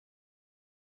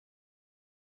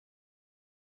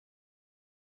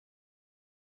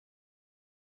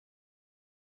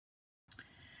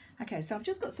Okay, so I've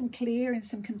just got some clear in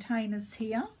some containers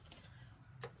here,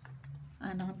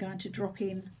 and I'm going to drop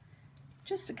in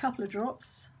just a couple of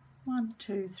drops, 1,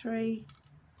 2, 3,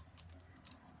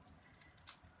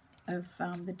 of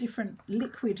the different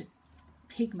liquid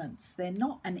pigments. They're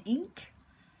not an ink,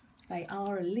 they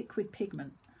are a liquid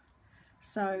pigment.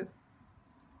 So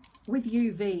with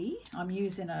UV, I'm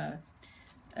using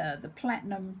the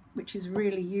platinum, which is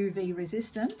really UV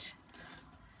resistant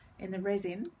in the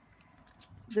resin.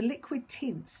 The liquid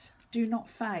tints do not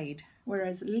fade,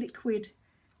 whereas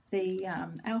the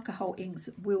alcohol inks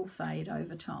will fade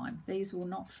over time. These will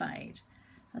not fade.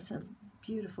 That's a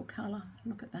beautiful colour.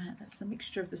 Look at that. That's the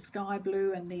mixture of the sky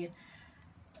blue and the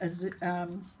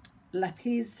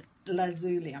lapis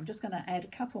lazuli. I'm just going to add a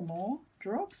couple more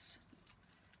drops.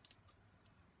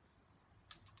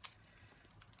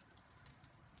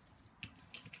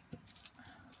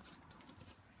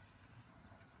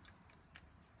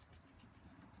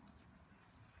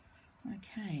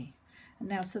 Okay, and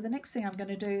now so the next thing I'm going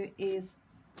to do is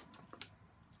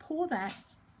pour that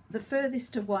the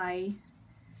furthest away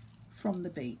from the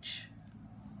beach.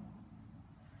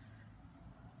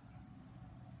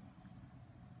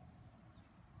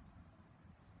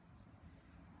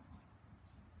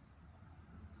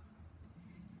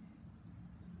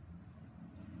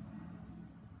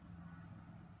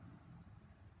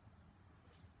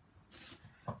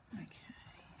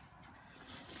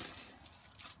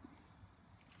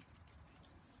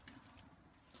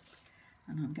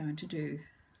 And I'm going to do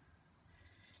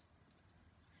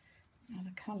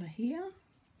another colour here.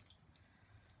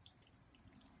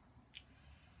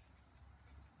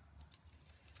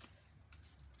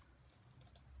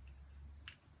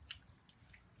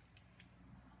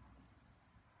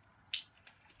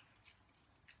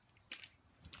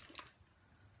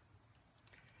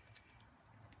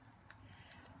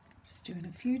 Just doing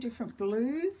a few different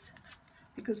blues,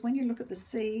 because when you look at the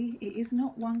sea, it is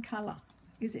not one colour.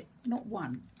 Is it? Not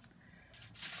one.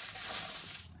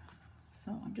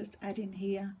 So I'm just adding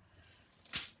here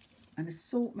an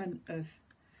assortment of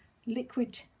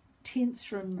liquid tints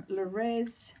from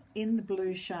Resin in the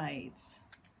blue shades.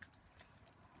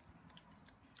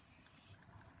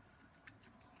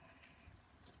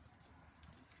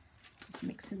 Just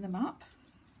mixing them up.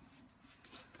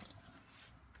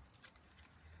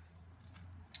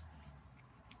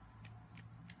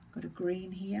 Got a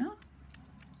green here.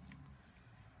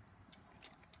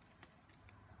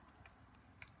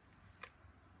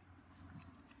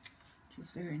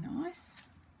 Very nice.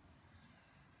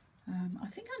 I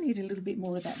think I need a little bit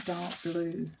more of that dark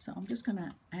blue, so I'm just going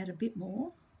to add a bit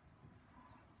more.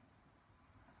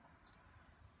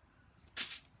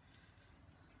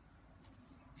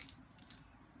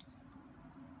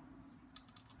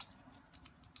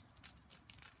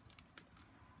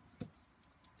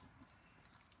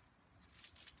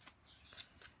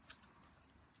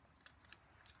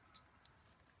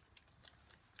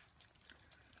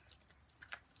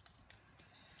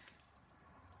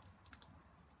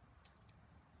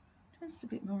 Just a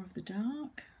bit more of the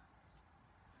dark.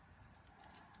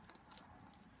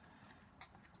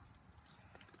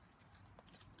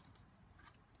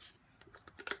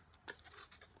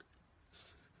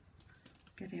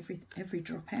 Get every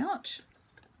drop out.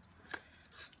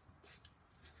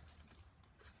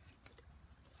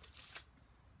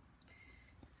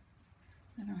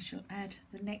 And I shall add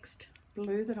the next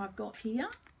blue that I've got here.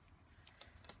 Not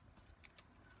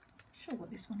sure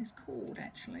what this one is called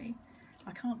actually.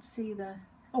 I can't see the,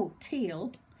 oh,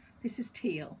 teal. This is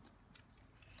teal.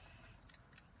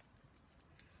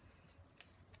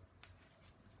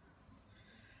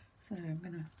 So I'm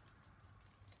going to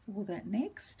pour that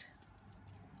next.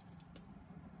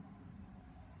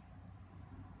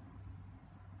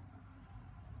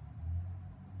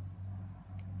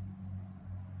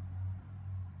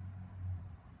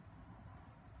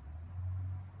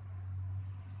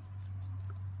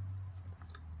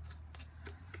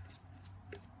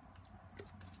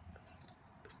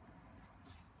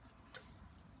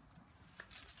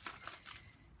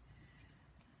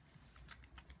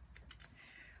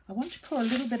 I want to pour a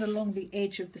little bit along the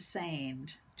edge of the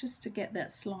sand, just to get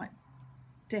that slight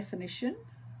definition.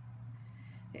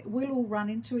 It will all run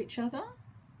into each other,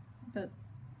 but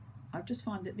I just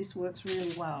find that this works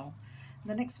really well.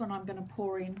 The next one I'm going to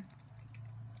pour in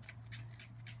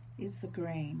is the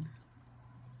green.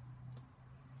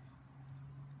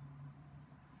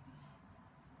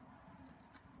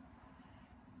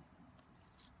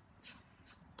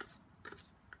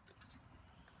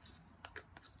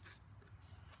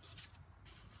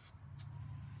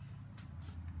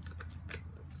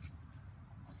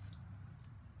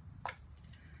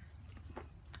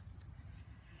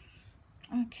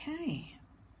 Okay.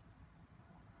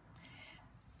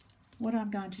 What I'm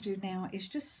going to do now is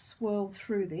just swirl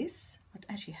through this.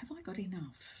 Actually, have I got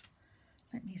enough?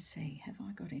 Let me see. Have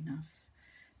I got enough?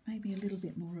 Maybe a little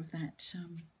bit more of that.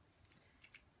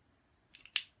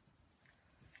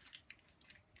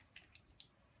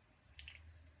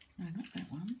 No, not that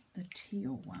one. The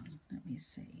teal one. Let me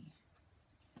see.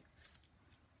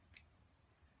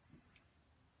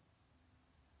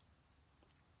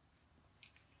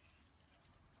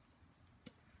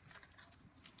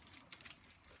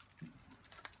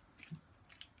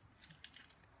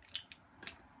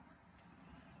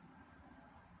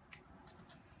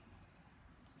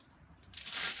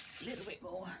 A little bit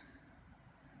more.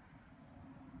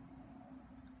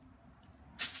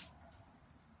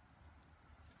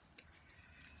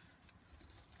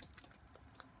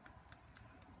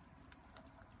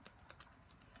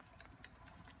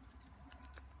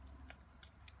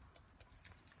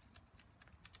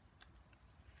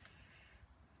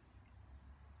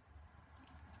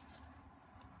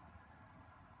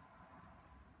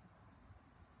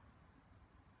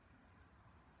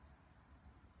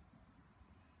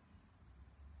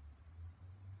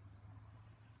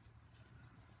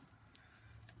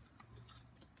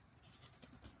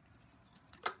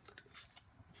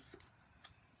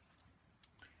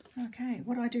 Okay,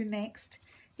 what I do next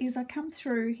is I come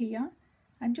through here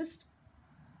and just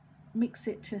mix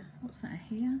it to, what's that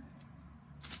here?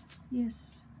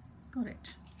 Yes, got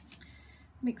it.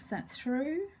 Mix that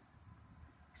through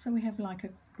so we have like a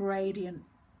gradient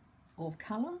of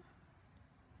colour.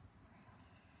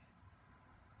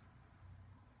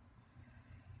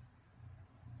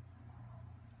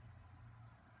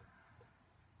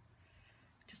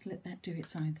 Just let that do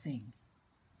its own thing.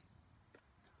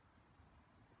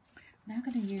 Now I'm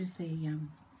going to use the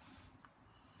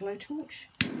blowtorch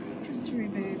just to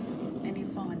remove any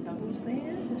fine bubbles there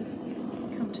that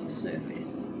have come to the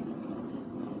surface.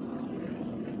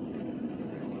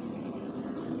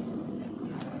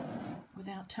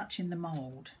 Without touching the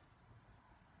mould.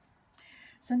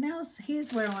 So now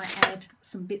here's where I add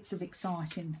some bits of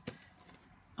exciting.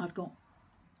 I've got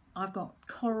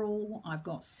coral, I've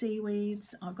got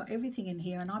seaweeds, I've got everything in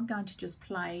here, and I'm going to just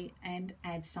play and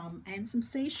add some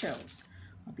seashells.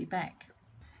 I'll be back.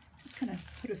 Just going to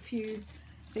put a few,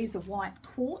 these are white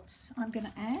quartz I'm going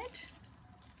to add.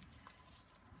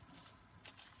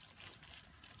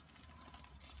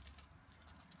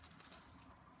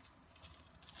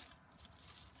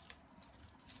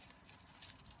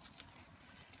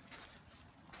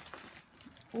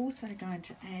 Also going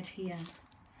to add here,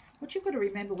 what you've got to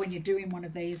remember when you're doing one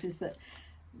of these is that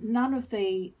none of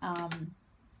the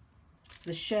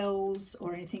shells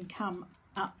or anything come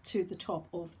up to the top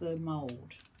of the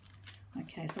mould.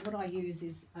 Okay, so what I use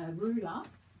is a ruler.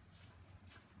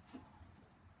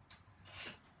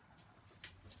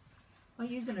 By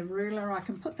using a ruler, I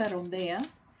can put that on there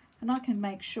and I can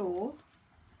make sure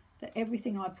that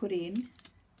everything I put in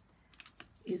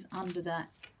is under that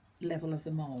level of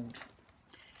the mould.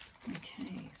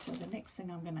 Okay, so the next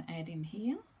thing I'm going to add in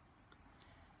here,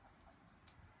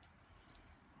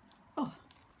 oh,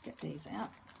 get these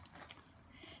out,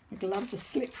 my gloves are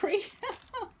slippery,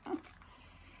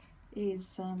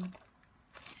 is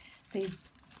these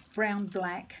brown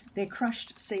black, they're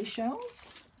crushed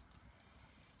seashells.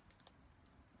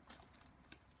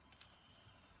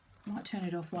 Might turn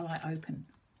it off while I open.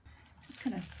 Just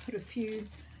going to put a few,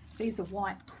 these are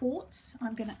white quartz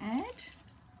I'm going to add.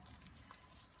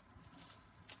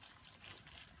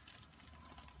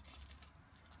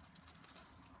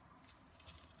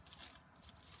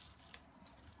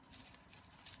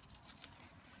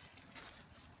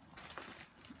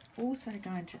 Also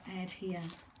going to add here,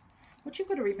 what you've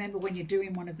got to remember when you're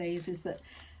doing one of these is that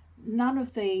none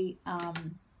of the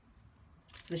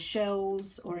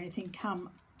shells or anything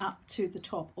come up to the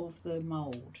top of the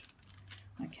mould.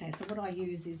 Okay, so what I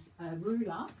use is a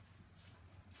ruler.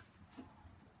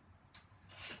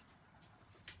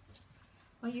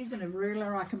 By using a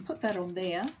ruler, I can put that on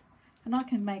there and I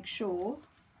can make sure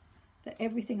that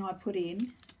everything I put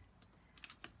in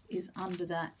is under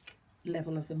that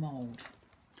level of the mould.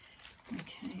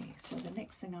 Okay, so the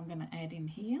next thing I'm going to add in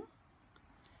here,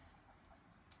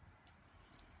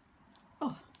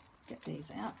 oh, get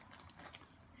these out,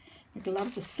 my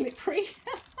gloves are slippery,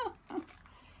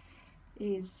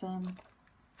 is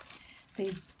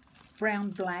these brown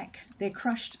black, they're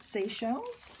crushed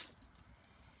seashells.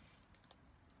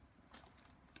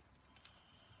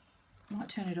 Might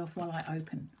turn it off while I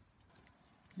open.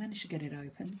 Managed to get it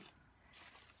open.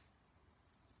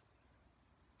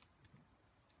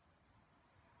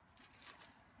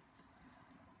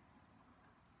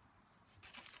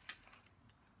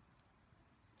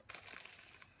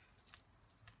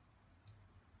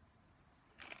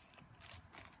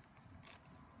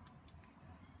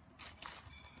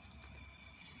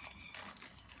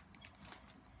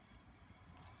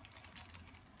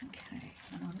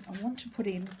 want to put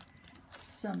in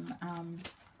some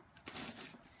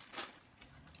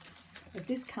of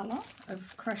this colour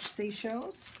of crushed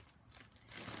seashells.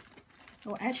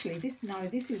 Or actually, this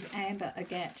is amber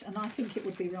agate, and I think it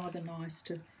would be rather nice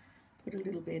to put a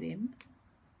little bit in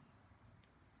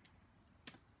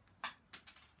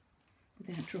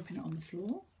without dropping it on the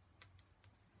floor.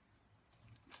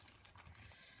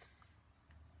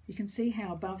 You can see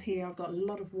how above here I've got a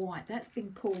lot of white. That's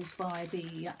been caused by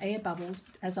the air bubbles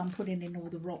as I'm putting in all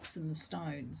the rocks and the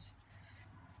stones,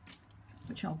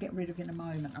 which I'll get rid of in a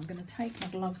moment. I'm going to take my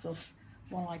gloves off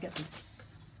while I get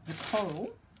the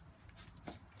coral.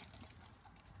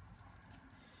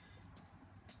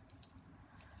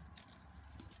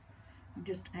 And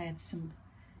just add some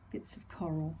bits of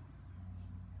coral.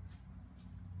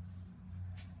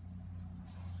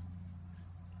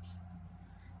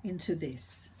 Into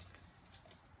this.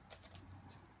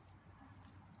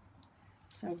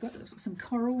 So I've got some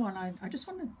coral, and I just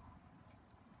want to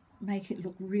make it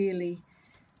look really,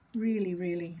 really,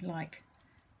 really like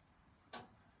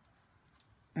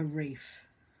a reef.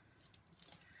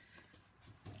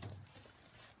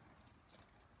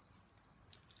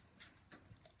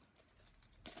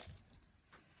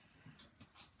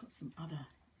 Got some other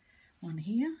one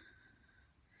here.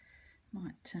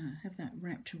 Might have that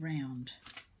wrapped around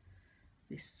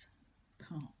this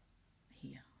part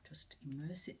here. Just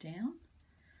immerse it down,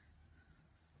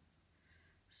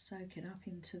 soak it up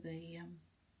into the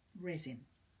resin.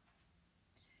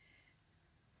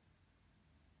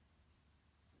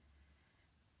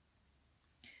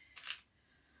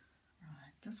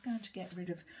 Right, just going to get rid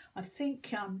of, I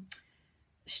think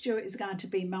Stuart is going to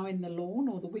be mowing the lawn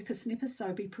or the whippersnipper,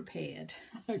 so be prepared.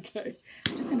 Okay,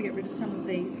 I'm just going to get rid of some of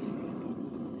these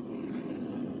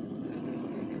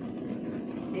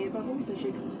air bubbles, as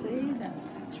you can see.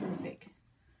 That's terrific.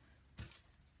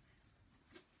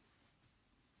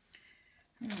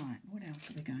 Right, what else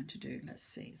are we going to do? Let's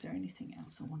see, is there anything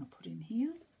else I want to put in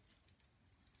here?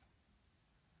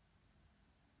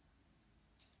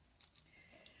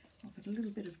 I've got a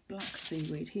little bit of black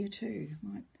seaweed here too.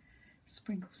 Might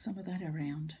sprinkle some of that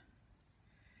around.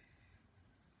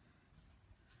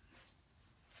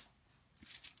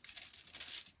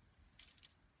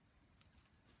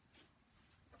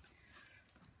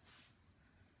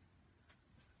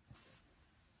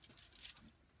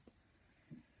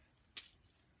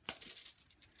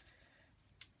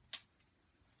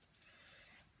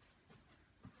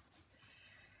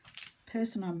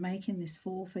 Person I'm making this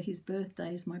for his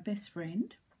birthday is my best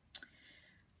friend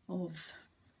of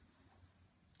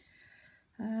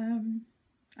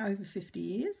over 50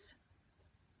 years.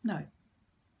 No,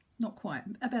 not quite,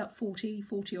 about 40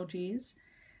 odd years.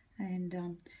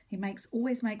 And he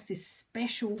always makes this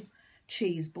special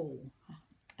cheese ball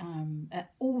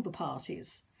at all the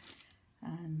parties.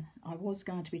 And I was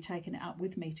going to be taking it up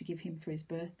with me to give him for his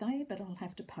birthday, but I'll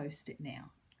have to post it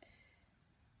now.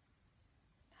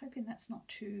 Hoping that's not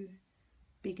too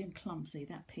big and clumsy,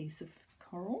 that piece of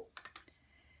coral.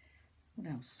 What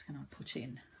else can I put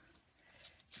in?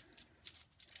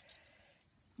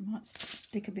 I might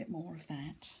stick a bit more of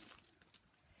that.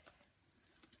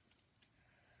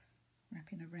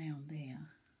 Wrapping around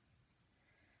there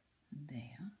and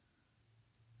there.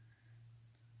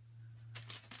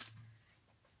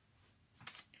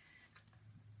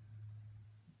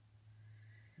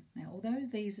 Now, although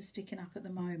these are sticking up at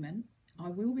the moment, I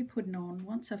will be putting on,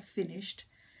 once I've finished,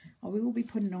 I will be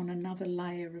putting on another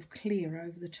layer of clear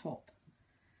over the top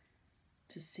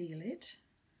to seal it.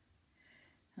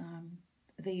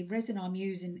 The resin I'm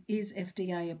using is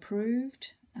F.D.A.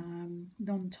 approved,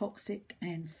 non-toxic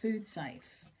and food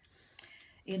safe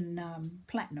in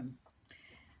platinum.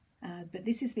 But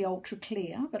this is the ultra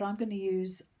clear, but I'm going to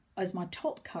use, as my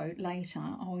top coat later,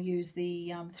 I'll use the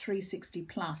 360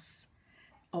 plus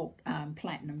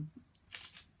platinum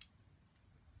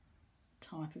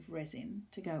type of resin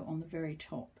to go on the very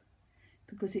top,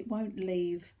 because it won't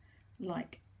leave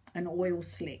like an oil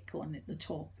slick on at the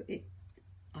top.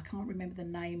 I can't remember the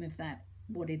name of that,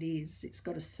 what it is. It's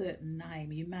got a certain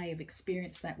name. You may have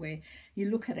experienced that, where you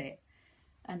look at it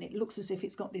and it looks as if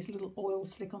it's got this little oil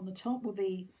slick on the top. Well,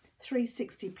 the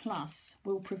 360 plus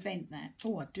will prevent that.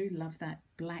 Oh, I do love that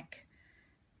black,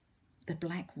 the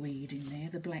black weed in there,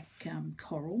 the black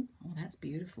coral. Oh, that's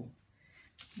beautiful.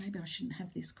 Maybe I shouldn't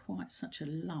have this quite such a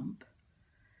lump.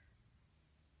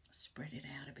 Spread it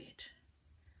out a bit.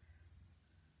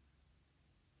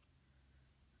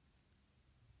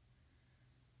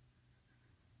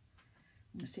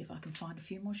 I'm going to see if I can find a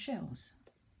few more shells.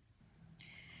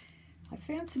 I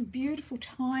found some beautiful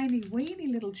tiny weeny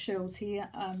little shells here.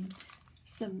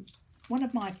 One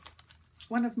of my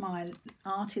one of my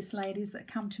artist ladies that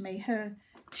come to me, her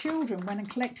children went and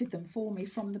collected them for me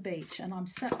from the beach, and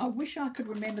I wish I could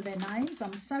remember their names.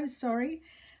 I'm so sorry,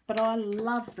 but I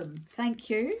love them. Thank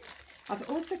you. I've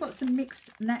also got some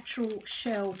mixed natural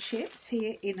shell chips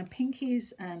here in a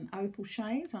pinkies and opal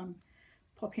shades. I'm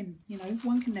popping, you know,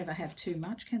 one can never have too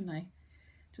much, can they?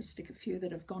 Just stick a few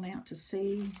that have gone out to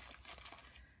sea.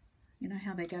 You know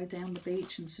how they go down the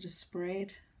beach and sort of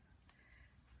spread.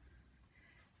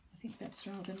 I think that's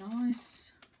rather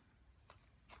nice.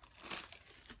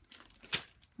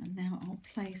 And now I'll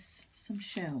place some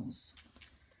shells.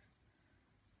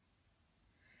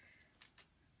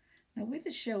 Now with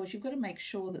the shells, you've got to make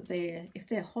sure that if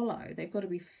they're hollow, they've got to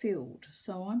be filled.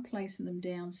 So I'm placing them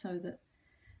down so that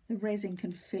the resin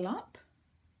can fill up.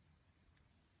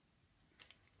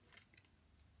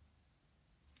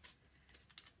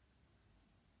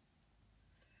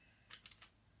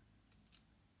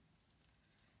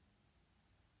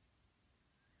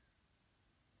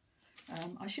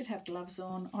 I should have gloves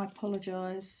on. I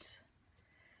apologise.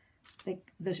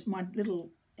 My little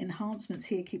enhancements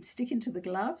here keep sticking to the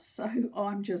gloves, so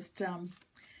I'm just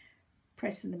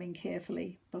pressing them in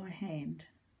carefully by hand.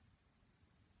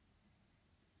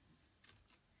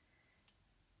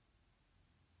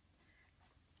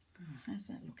 Oh, how's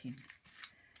that looking?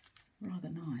 Rather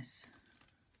nice.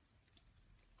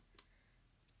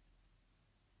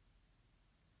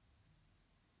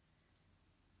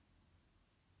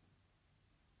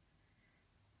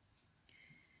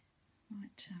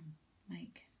 Might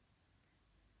make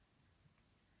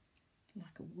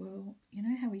like a whirl. You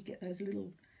know how we get those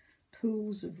little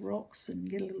pools of rocks and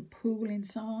get a little pool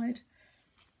inside?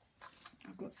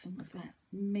 I've got some of that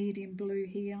medium blue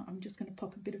here. I'm just going to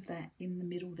pop a bit of that in the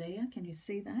middle there. Can you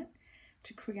see that?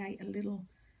 To create a little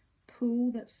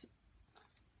pool that's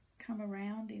come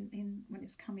around in when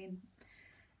it's come in,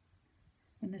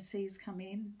 when the seas come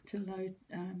in to low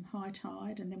high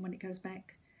tide, and then when it goes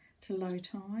back to low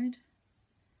tide.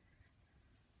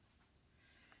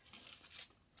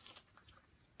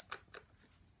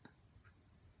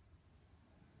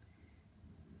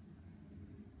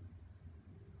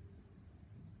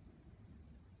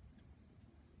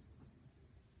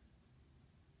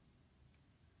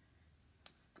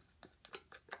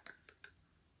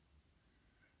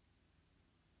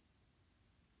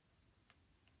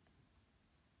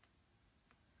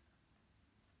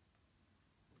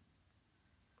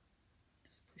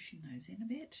 Pushing those in a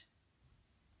bit.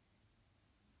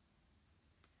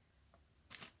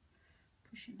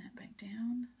 Pushing that back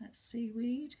down. That's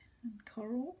seaweed and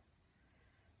coral.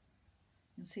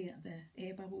 You can see the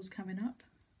air bubbles coming up.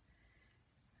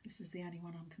 This is the only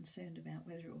one I'm concerned about,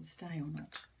 whether it will stay or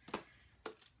not.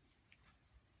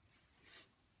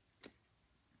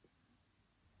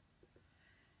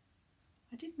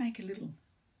 I did make a little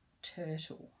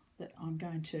turtle that I'm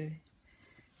going to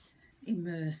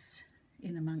immerse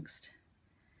in amongst,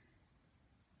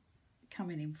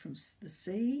 coming in from the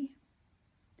sea.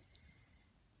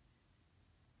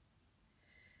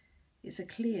 It's a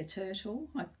clear turtle.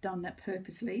 I've done that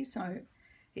purposely so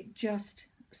it just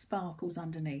sparkles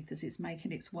underneath as it's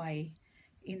making its way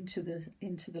into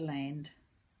the land.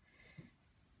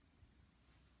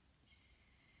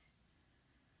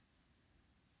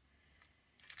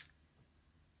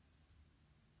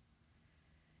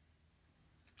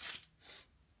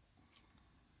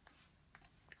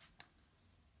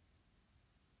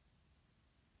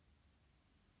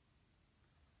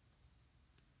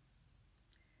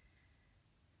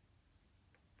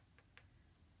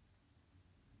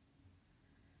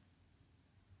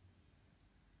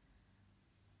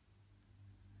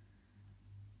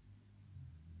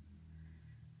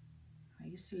 I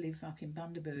used to live up in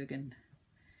Bundaberg and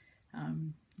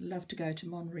loved to go to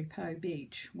Monrepo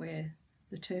Beach where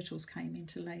the turtles came in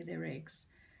to lay their eggs.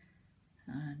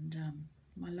 And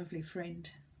my lovely friend,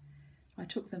 I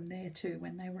took them there too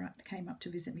when they came up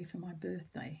to visit me for my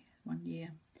birthday one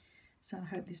year. So I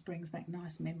hope this brings back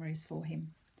nice memories for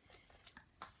him.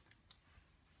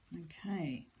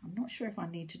 Okay, I'm not sure if I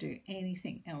need to do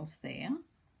anything else there.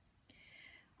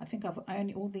 I think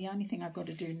the only thing I've got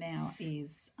to do now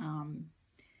is, I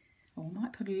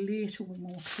might put a little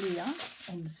more clear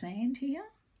on the sand here.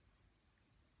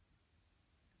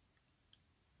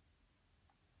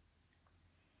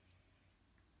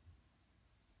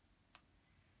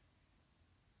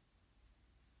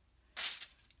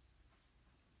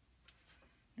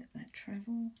 Let that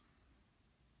travel.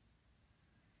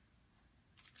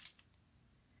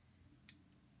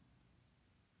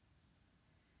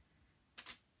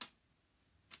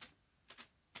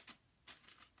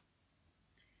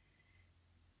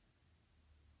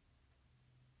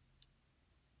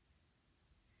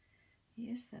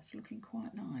 Yes, that's looking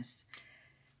quite nice.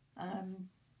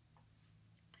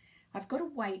 I've got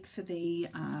to wait for the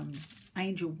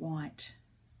angel white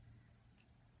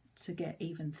to get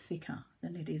even thicker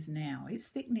than it is now. It's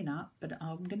thickening up, but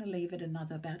I'm going to leave it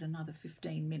about another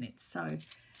 15 minutes. So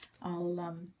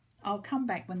I'll come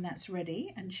back when that's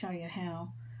ready and show you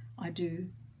how I do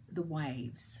the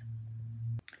waves.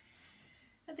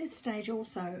 At this stage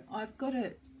also, I've got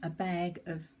a bag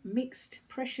of mixed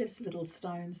precious little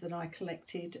stones that I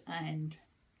collected and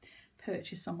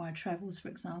purchased on my travels, for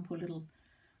example, little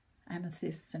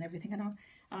amethysts and everything. And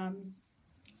I'm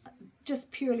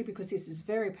just purely because this is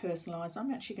very personalised,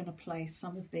 I'm actually going to place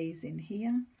some of these in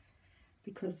here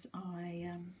because I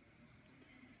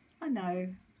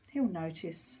know he'll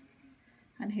notice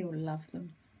and he'll love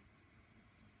them.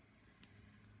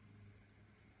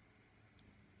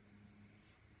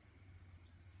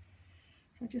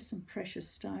 So just some precious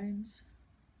stones.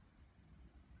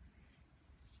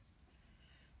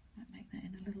 Might make that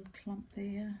in a little clump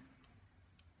there.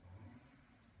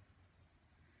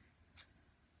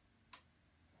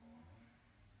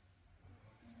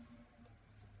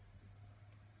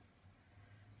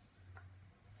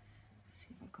 See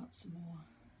if I've got some more.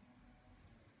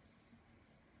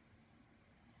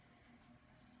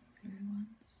 Some blue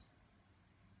ones.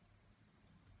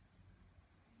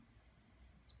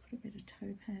 Let's put a bit of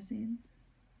topaz in.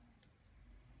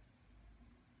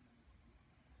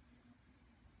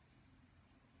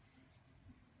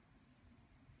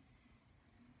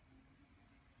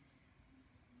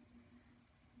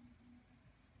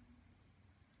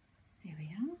 There we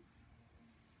are.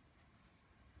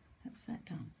 That's that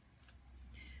done.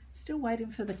 Still waiting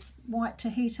for the white to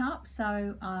heat up,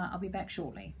 so I'll be back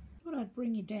shortly. I thought I'd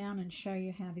bring you down and show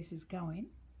you how this is going.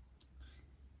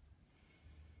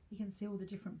 You can see all the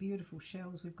different beautiful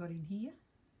shells we've got in here,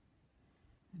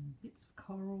 and bits of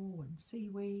coral and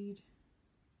seaweed,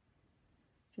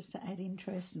 just to add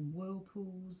interest, and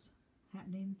whirlpools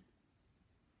happening.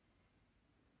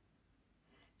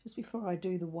 Just before I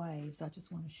do the waves, I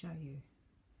just want to show you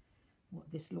what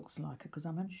this looks like, because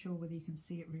I'm unsure whether you can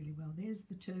see it really well. There's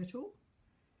the turtle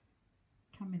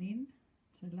coming in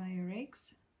to lay her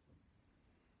eggs.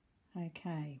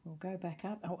 Okay, we'll go back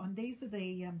up. Oh, and these are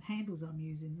the handles I'm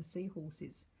using, the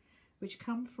seahorses, which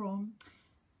come from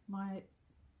my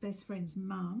best friend's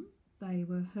mum. They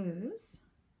were hers,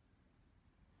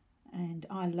 and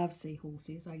I love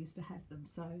seahorses. I used to have them,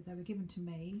 so they were given to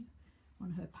me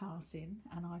on her passing,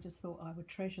 and I just thought I would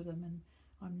treasure them, and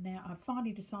I've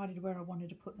finally decided where I wanted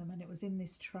to put them, and it was in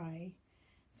this tray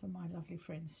for my lovely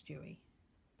friend Stewie.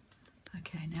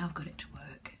 Okay, now I've got it to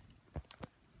work.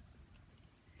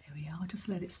 There we are, just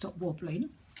let it stop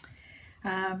wobbling.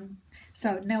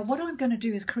 So now what I'm going to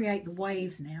do is create the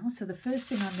waves now. So the first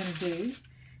thing I'm going to do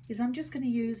is I'm just going to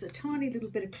use a tiny little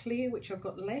bit of clear, which I've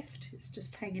got left. It's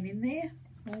just hanging in there,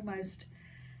 almost.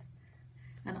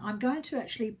 And I'm going to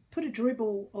actually put a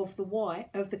dribble of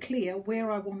the clear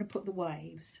where I want to put the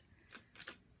waves.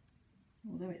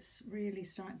 Although it's really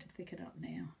starting to thicken up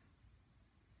now.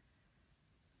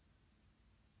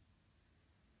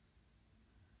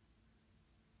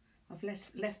 I've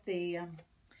left the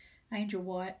angel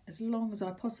white as long as I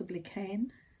possibly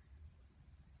can.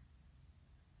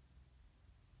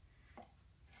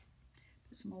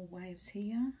 Put some more waves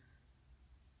here.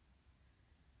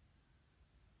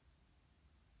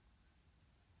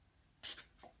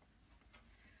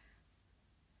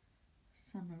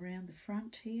 Some around the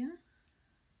front here.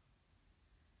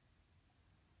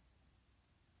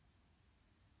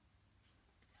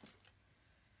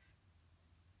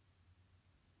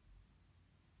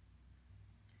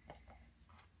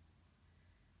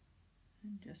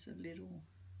 And just a little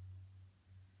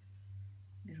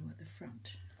at the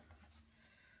front.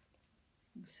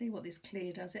 You can see what this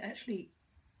clear does. It actually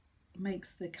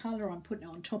makes the colour I'm putting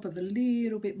on top of a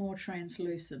little bit more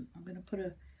translucent. I'm going to put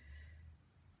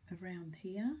around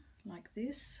here like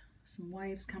this, some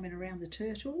waves coming around the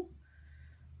turtle.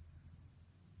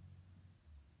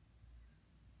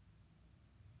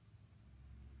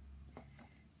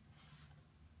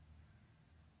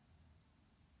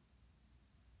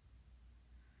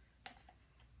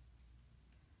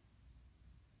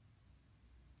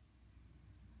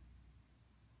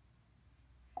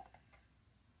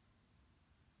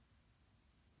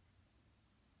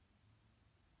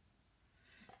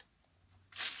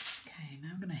 Now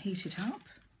I'm going to heat it up.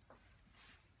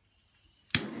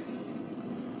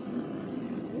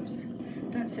 Oops.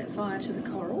 Don't set fire to the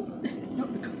coral,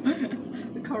 not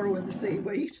the coral and the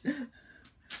seaweed.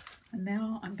 And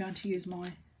now I'm going to use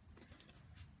my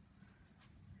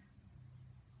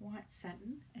white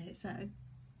satin. It's a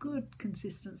good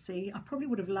consistency. I probably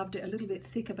would have loved it a little bit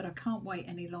thicker, but I can't wait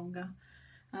any longer.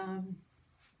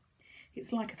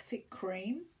 It's like a thick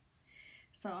cream.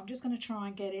 So I'm just going to try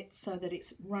and get it so that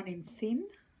it's running thin.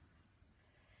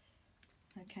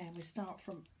 Okay, and we start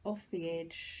from off the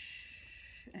edge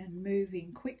and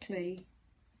moving quickly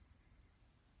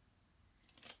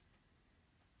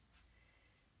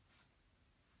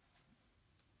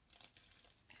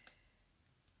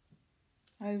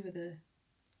over the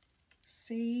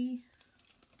sea,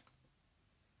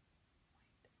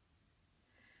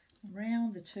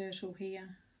 around the turtle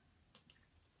here.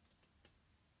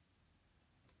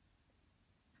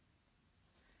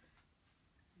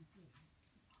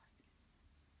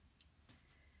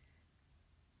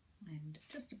 And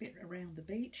just a bit around the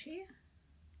beach here.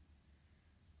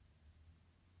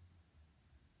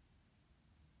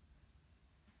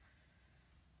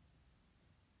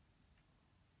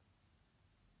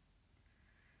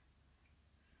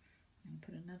 And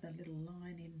put another little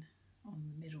line in on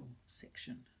the middle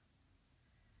section.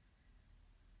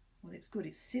 Well, it's good.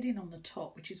 It's sitting on the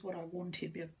top, which is what I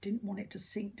wanted, but I didn't want it to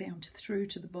sink down through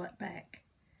to the back.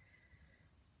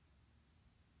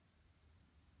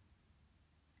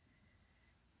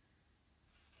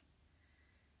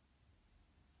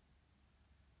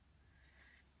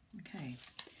 Okay,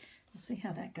 we'll see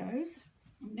how that goes.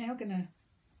 I'm now going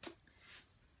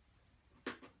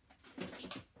to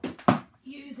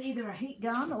use either a heat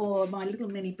gun or my little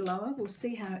mini blower. We'll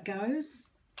see how it goes.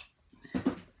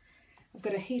 I've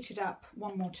got to heat it up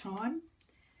one more time.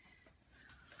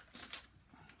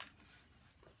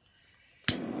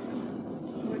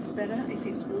 Works better if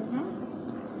it's warmer.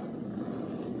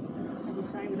 As I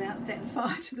say, without setting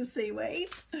fire to the seaweed.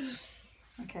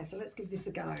 Okay, so let's give this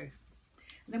a go.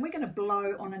 And then we're going to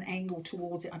blow on an angle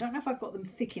towards it. I don't know if I've got them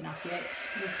thick enough yet.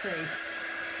 We'll see.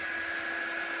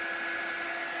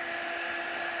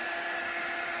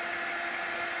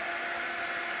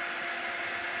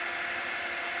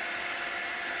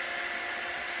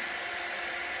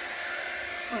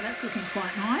 Oh, that's looking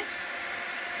quite nice.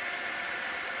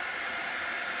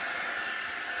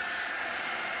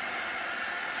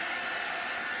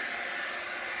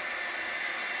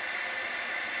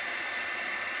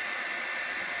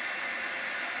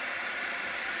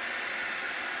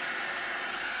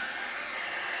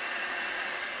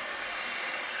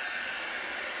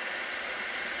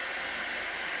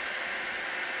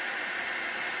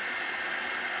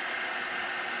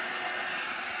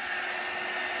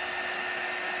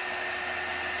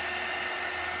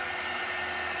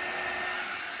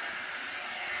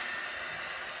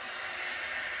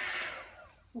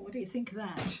 What do you think of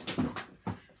that?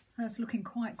 That's looking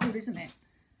quite good, isn't it?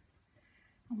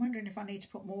 I'm wondering if I need to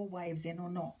put more waves in or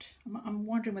not. I'm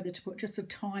wondering whether to put just a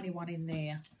tiny one in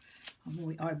there.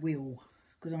 I will,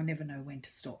 because I never know when to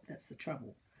stop. That's the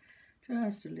trouble.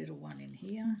 Just a little one in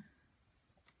here.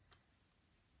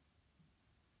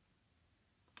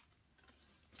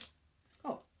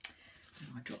 Oh,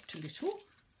 I dropped a little,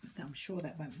 but I'm sure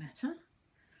that won't matter.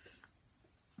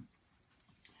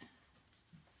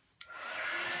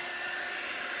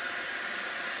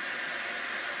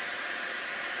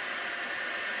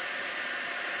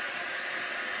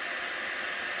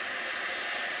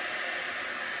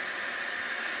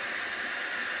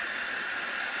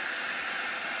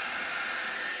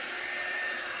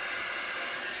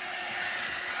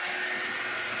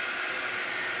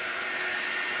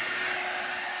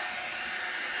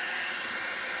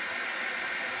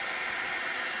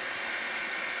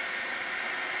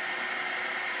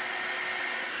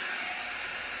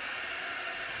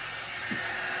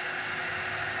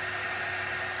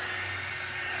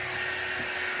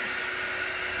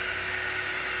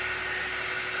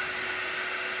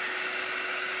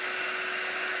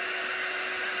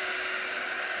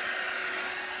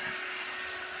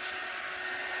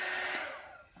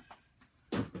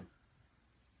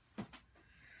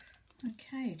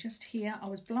 Okay, just here, I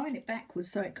was blowing it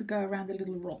backwards so it could go around the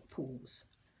little rock pools.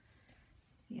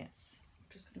 Yes,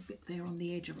 just got a bit there on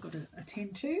the edge I've got to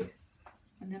attend to,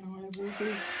 and then I will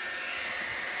be...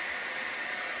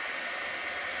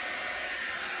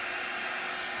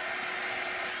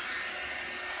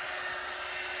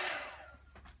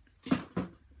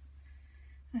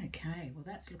 Okay, well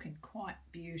that's looking quite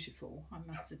beautiful, I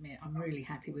must admit. I'm really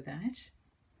happy with that.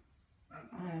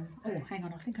 Oh, hang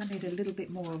on, I think I need a little bit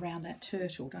more around that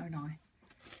turtle, don't I?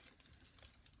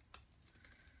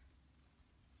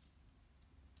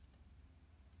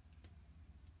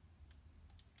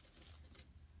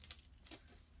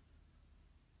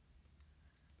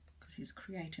 Because he's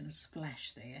creating a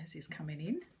splash there as he's coming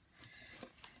in.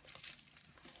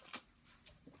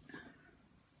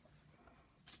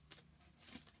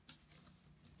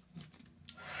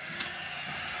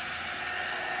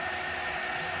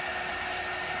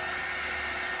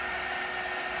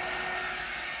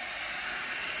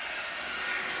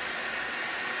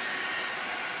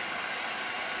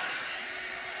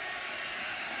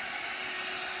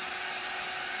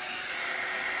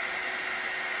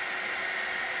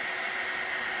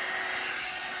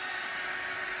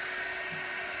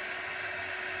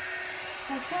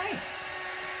 Okay.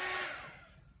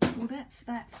 Well, that's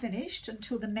that finished.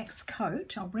 Until the next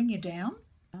coat, I'll bring you down.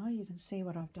 Now you can see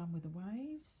what I've done with the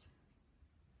waves.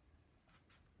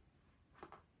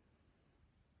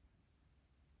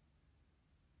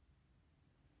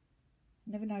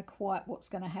 Never know quite what's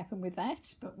going to happen with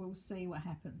that, but we'll see what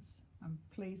happens. I'm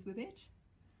pleased with it,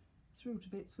 thrilled to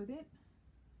bits with it.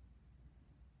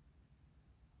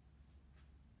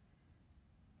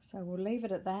 So we'll leave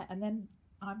it at that, and then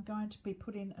I'm going to be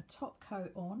putting a top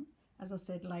coat on, as I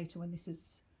said, later when this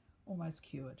is almost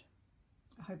cured.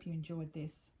 I hope you enjoyed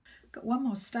this. Got one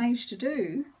more stage to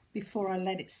do before I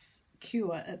let it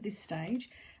cure at this stage,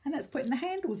 and that's putting the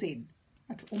handles in.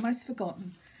 I'd almost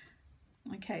forgotten.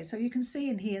 Okay, so you can see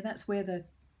in here, that's where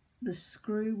the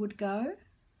screw would go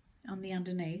on the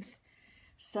underneath.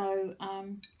 So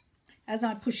as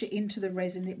I push it into the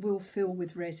resin, it will fill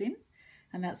with resin,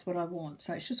 and that's what I want.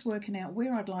 So it's just working out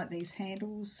where I'd like these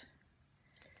handles,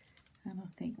 and I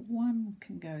think one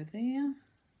can go there.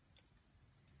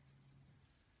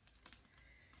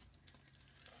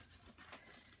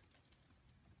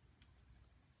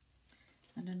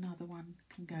 And another one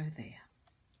can go there.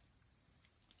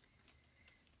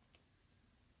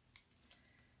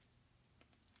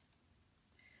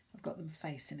 I've got them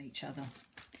facing each other.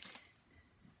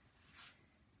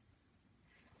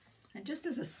 And just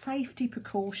as a safety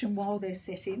precaution while they're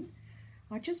setting,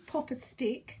 I just pop a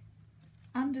stick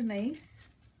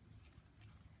underneath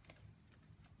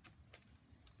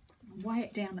and weigh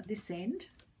it down at this end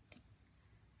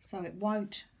so it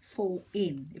won't fall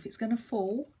in. If it's going to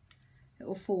fall, it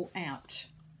will fall out.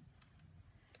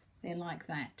 They're like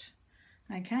that.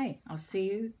 Okay, I'll see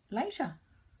you later.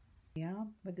 Yeah,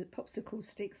 with the popsicle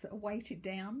sticks that are weighted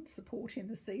down, supporting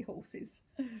the seahorses.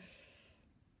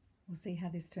 We'll see how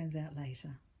this turns out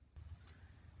later.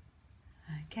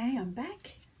 Okay, I'm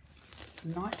back. It's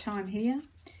night time here.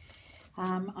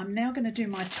 I'm now going to do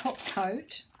my top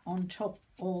coat on top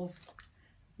of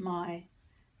my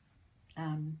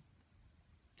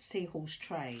seahorse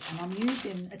tray, and I'm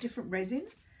using a different resin.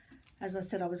 As I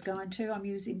said I was going to, I'm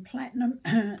using Platinum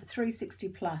 360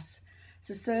 Plus. It's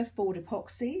a surfboard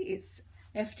epoxy. It's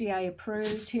F.D.A.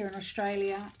 approved here in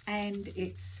Australia, and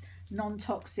it's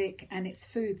non-toxic and it's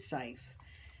food safe.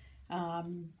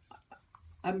 I'm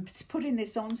putting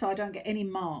this on so I don't get any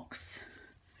marks,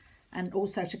 and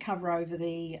also to cover over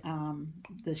the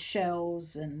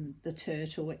shells and the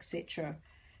turtle, etc.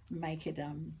 Make it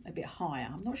a bit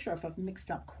higher. I'm not sure if I've mixed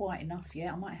up quite enough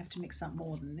yet. I might have to mix up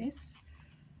more than this.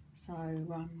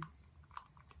 So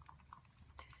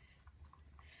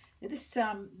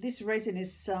this resin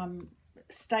is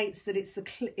states that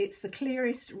it's the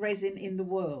clearest resin in the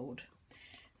world.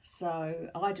 So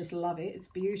I just love it. It's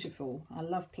beautiful. I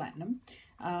love platinum,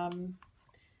 and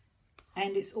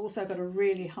it's also got a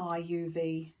really high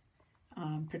UV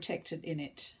protectant in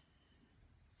it.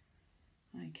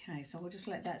 Okay, so we'll just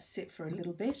let that sit for a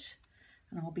little bit,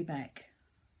 and I'll be back.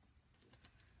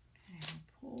 Okay,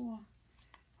 I'll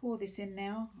pour this in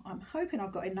now. I'm hoping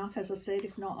I've got enough, as I said.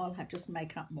 If not, I'll have to just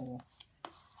make up more.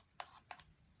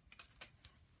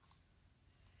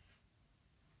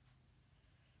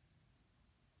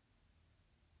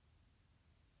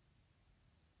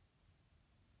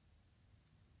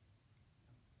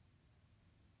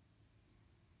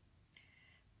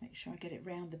 Make sure I get it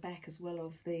round the back as well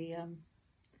of the...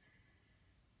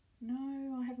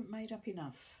 No, I haven't made up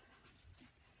enough.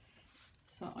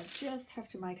 So I just have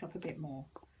to make up a bit more.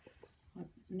 I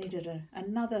needed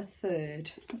another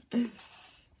third.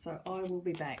 So I will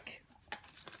be back.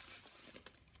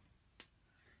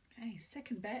 Okay,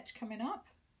 second batch coming up.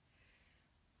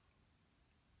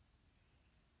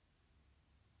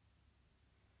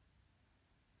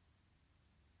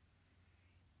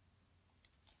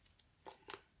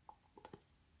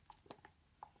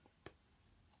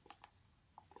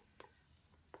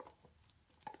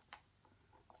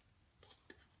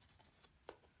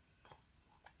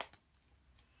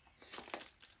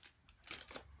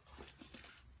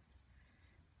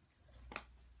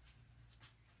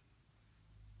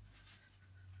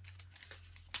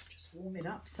 Warm it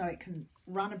up so it can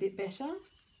run a bit better.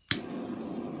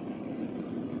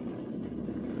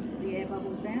 The air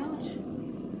bubbles out.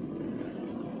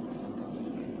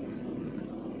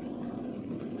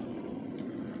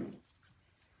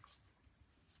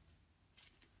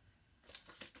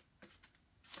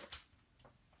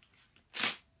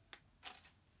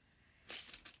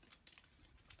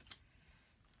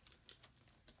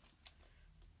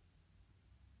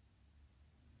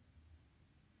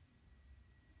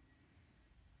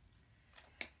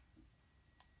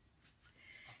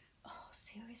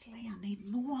 Seriously, I need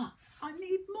more. I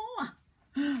need more.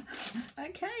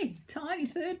 Okay, tiny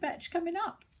third batch coming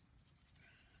up.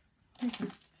 There's a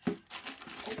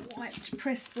white to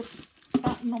press the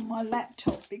button on my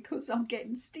laptop because I'm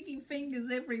getting sticky fingers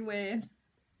everywhere.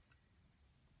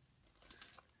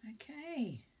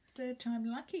 Okay, third time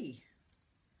lucky.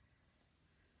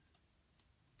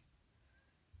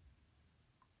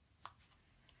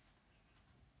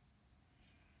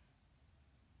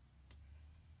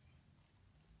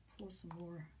 Pour some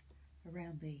more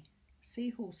around the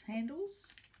seahorse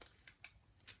handles.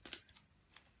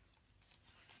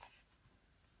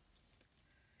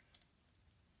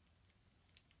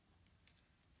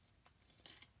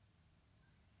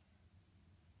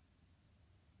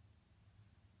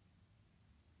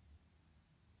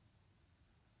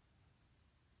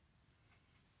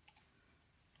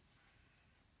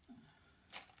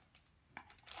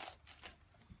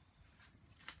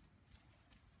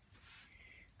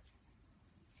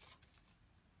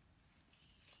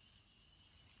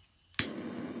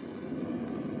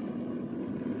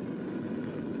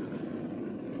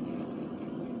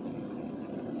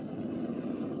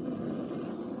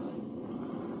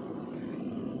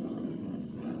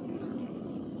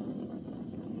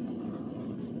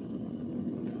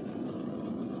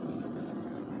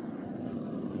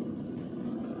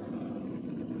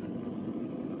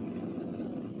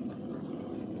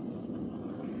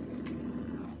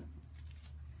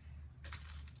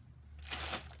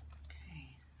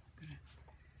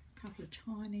 Couple of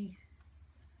tiny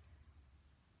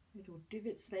little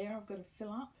divots there I've got to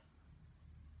fill up.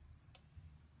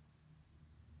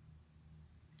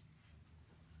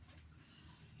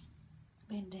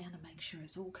 Bend down and make sure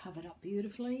it's all covered up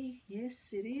beautifully.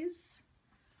 Yes, it is.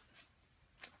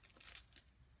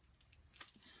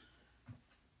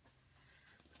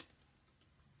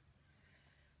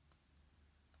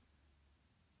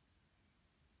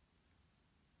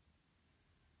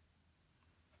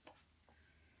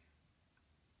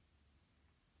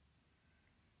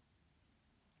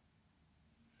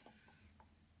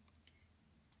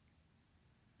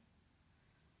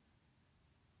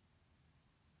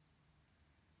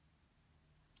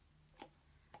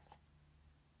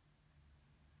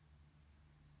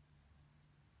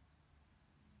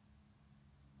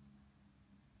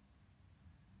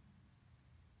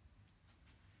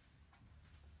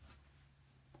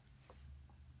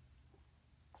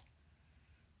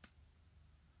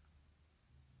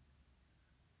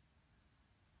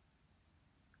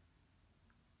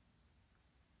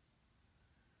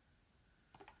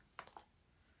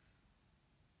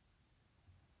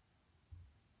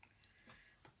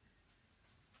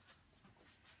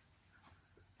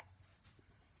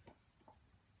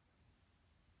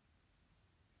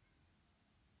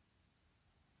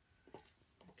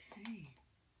 Okay.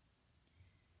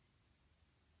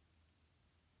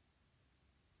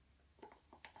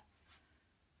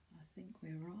 I think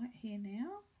we're right here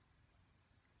now.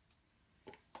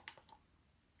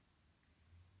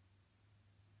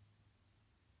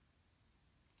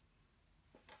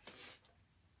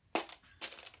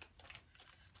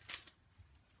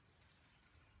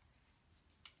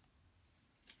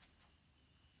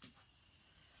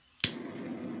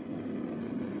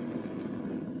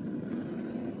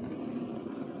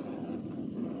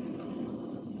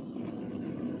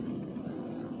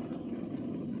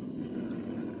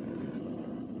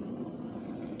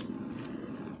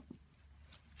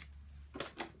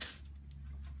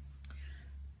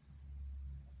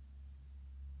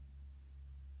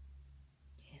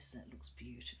 That looks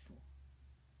beautiful.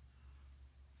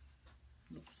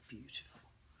 Looks beautiful.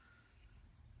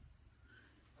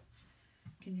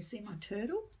 Can you see my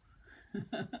turtle?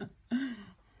 Oh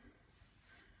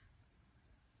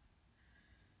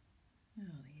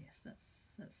yes,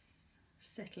 that's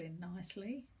settling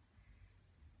nicely.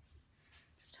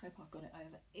 Just hope I've got it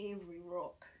over every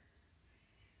rock.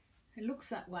 It looks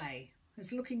that way.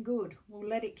 It's looking good. We'll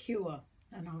let it cure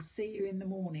and I'll see you in the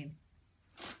morning.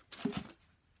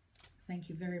 Thank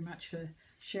you very much for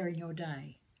sharing your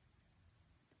day.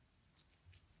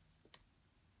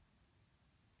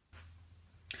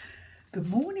 Good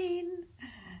morning.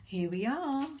 Here we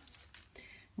are,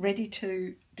 ready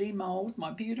to demold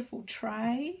my beautiful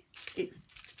tray. It's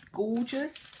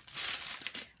gorgeous.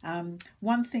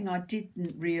 One thing I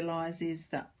didn't realise is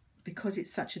that because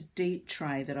it's such a deep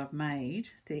tray that I've made,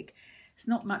 thick, there's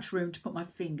not much room to put my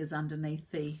fingers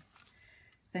underneath the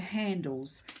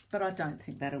handles, but I don't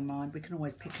think that'll mind. We can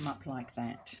always pick them up like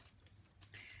that.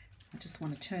 I just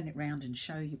want to turn it round and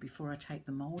show you before I take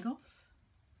the mould off.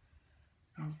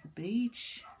 There's the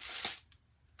beach.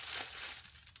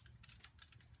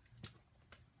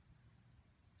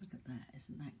 Look at that,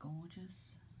 isn't that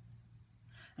gorgeous?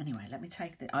 Anyway, let me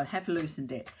take that. I have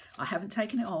loosened it. I haven't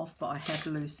taken it off, but I have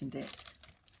loosened it.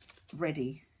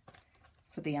 Ready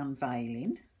for the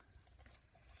unveiling.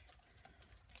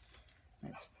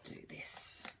 Let's do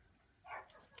this.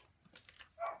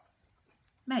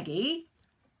 Maggie.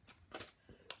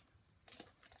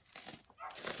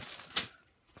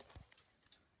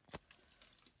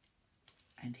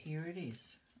 And here it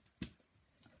is.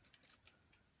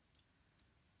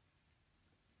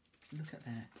 Look at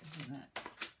that. Isn't that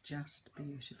just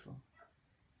beautiful?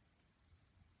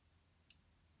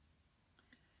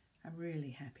 I'm really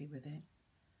happy with it.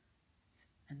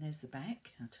 And there's the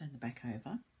back. I'll turn the back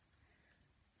over.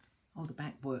 Oh, the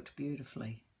back worked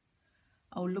beautifully.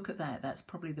 Oh, look at that. That's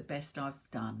probably the best I've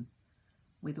done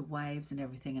with the waves and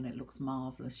everything, and it looks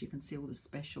marvellous. You can see all the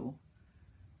special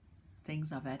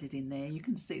things I've added in there. You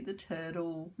can see the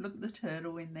turtle. Look at the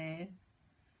turtle in there.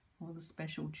 All the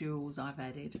special jewels I've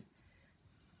added.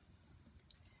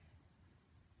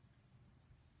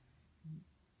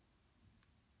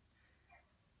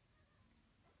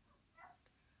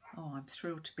 Oh, I'm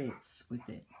thrilled to bits with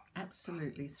it.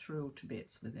 Absolutely thrilled to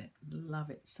bits with it. Love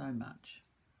it so much.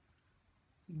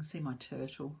 You can see my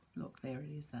turtle. Look, there it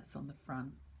is. That's on the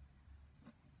front.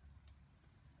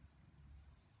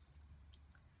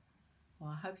 Well,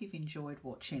 I hope you've enjoyed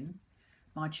watching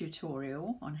my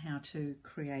tutorial on how to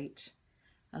create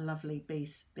a lovely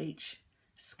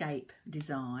beachscape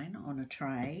design on a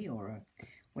tray or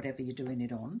whatever you're doing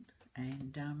it on.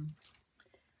 And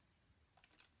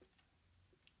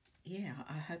yeah,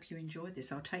 I hope you enjoyed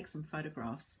this. I'll take some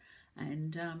photographs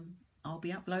and I'll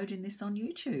be uploading this on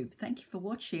YouTube. Thank you for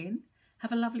watching.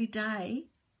 Have a lovely day.